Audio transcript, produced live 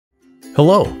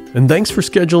Hello, and thanks for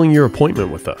scheduling your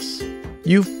appointment with us.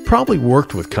 You've probably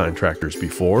worked with contractors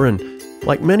before, and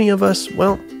like many of us,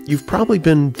 you've probably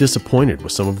been disappointed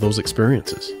with some of those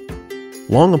experiences.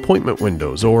 Long appointment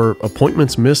windows or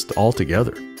appointments missed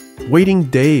altogether, waiting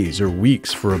days or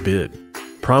weeks for a bid,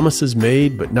 promises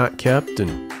made but not kept,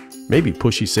 and maybe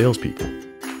pushy salespeople.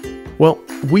 Well,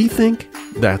 we think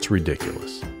that's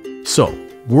ridiculous. So,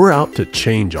 we're out to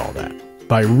change all that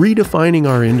by redefining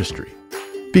our industry.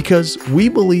 Because we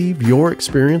believe your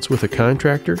experience with a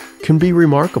contractor can be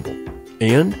remarkable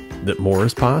and that more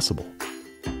is possible.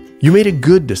 You made a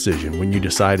good decision when you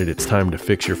decided it's time to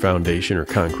fix your foundation or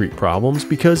concrete problems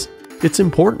because it's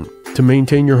important to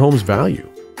maintain your home's value.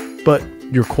 But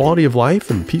your quality of life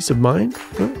and peace of mind,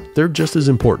 they're just as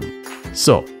important.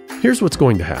 So, here's what's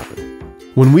going to happen.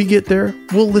 When we get there,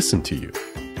 we'll listen to you.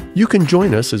 You can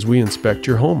join us as we inspect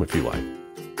your home if you like.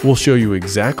 We'll show you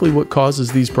exactly what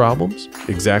causes these problems,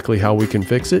 exactly how we can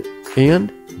fix it,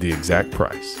 and the exact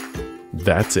price.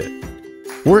 That's it.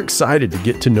 We're excited to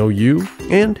get to know you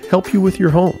and help you with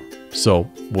your home. So,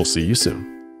 we'll see you soon.